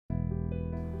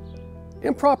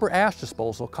Improper ash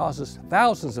disposal causes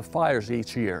thousands of fires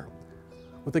each year.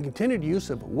 With the continued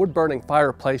use of wood-burning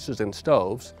fireplaces and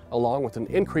stoves, along with an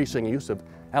increasing use of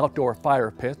outdoor fire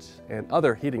pits and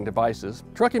other heating devices,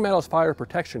 Truckee Meadows Fire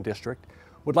Protection District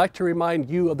would like to remind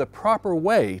you of the proper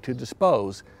way to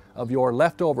dispose of your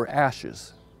leftover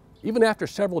ashes. Even after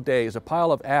several days, a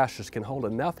pile of ashes can hold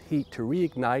enough heat to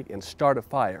reignite and start a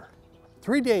fire.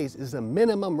 3 days is the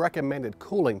minimum recommended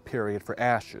cooling period for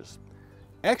ashes.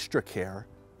 Extra care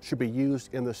should be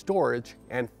used in the storage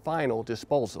and final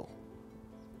disposal.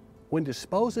 When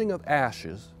disposing of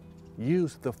ashes,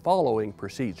 use the following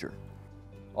procedure.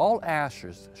 All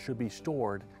ashes should be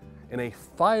stored in a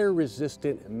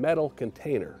fire-resistant metal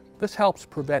container. This helps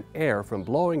prevent air from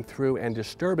blowing through and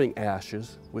disturbing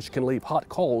ashes, which can leave hot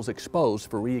coals exposed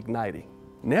for reigniting.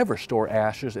 Never store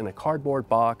ashes in a cardboard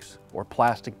box or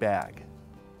plastic bag.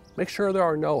 Make sure there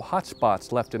are no hot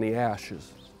spots left in the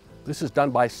ashes. This is done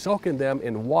by soaking them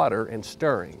in water and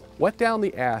stirring. Wet down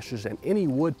the ashes and any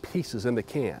wood pieces in the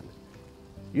can.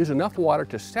 Use enough water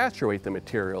to saturate the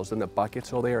materials in the bucket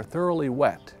so they are thoroughly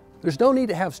wet. There's no need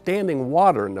to have standing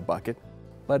water in the bucket,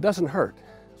 but it doesn't hurt.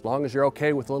 As long as you're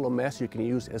okay with a little mess, you can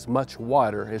use as much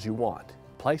water as you want.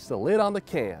 Place the lid on the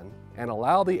can and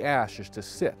allow the ashes to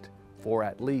sit for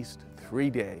at least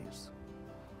 3 days.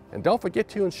 And don't forget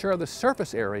to ensure the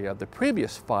surface area of the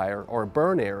previous fire or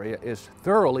burn area is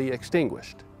thoroughly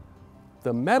extinguished.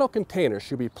 The metal container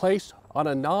should be placed on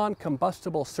a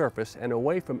non-combustible surface and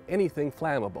away from anything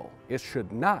flammable. It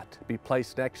should not be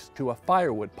placed next to a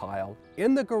firewood pile,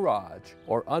 in the garage,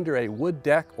 or under a wood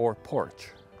deck or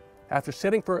porch. After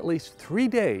sitting for at least 3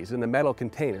 days in the metal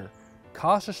container,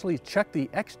 cautiously check the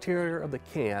exterior of the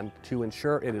can to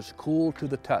ensure it is cool to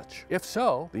the touch. If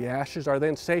so, the ashes are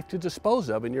then safe to dispose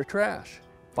of in your trash.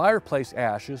 Fireplace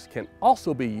ashes can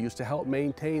also be used to help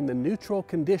maintain the neutral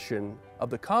condition of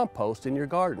the compost in your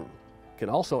garden. It can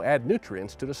also add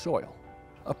nutrients to the soil.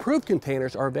 Approved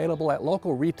containers are available at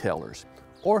local retailers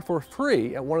or for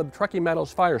free at one of the Truckee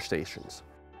Meadows fire stations.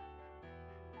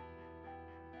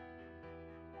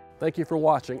 Thank you for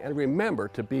watching, and remember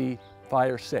to be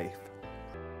fire safe.